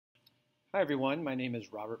Hi everyone, my name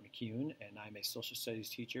is Robert McCune and I'm a social studies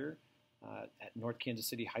teacher at North Kansas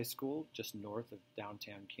City High School, just north of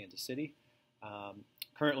downtown Kansas City.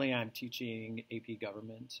 Currently I'm teaching AP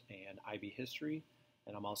Government and IB History,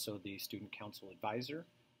 and I'm also the Student Council Advisor,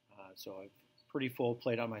 so I've pretty full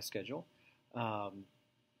plate on my schedule. Um,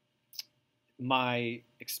 my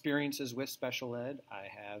experiences with special ed, I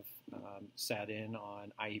have sat in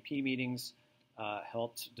on IEP meetings,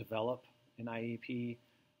 helped develop an IEP,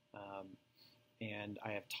 um, and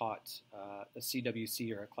I have taught a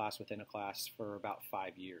CWC, or a class within a class, for about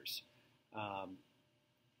 5 years. Um,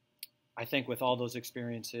 I think with all those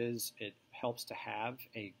experiences, it helps to have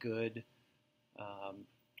a good um,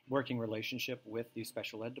 working relationship with the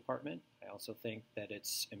special ed department. I also think that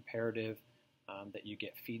it's imperative that you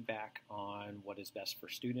get feedback on what is best for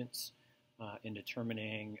students in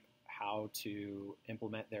determining how to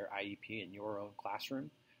implement their IEP in your own classroom.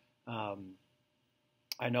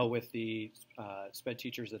 I know with the SPED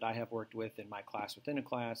teachers that I have worked with in my class within a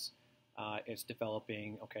class, it's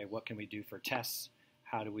developing, okay, what can we do for tests?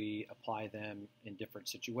 How do we apply them in different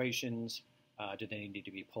situations? Do they need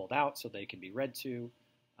to be pulled out so they can be read to?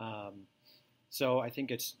 So I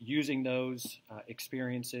think it's using those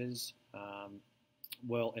experiences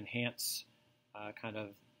will enhance kind of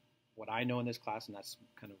what I know in this class, and that's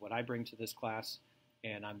kind of what I bring to this class.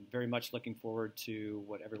 And I'm very much looking forward to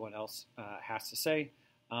what everyone else has to say,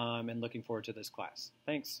 and looking forward to this class.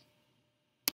 Thanks.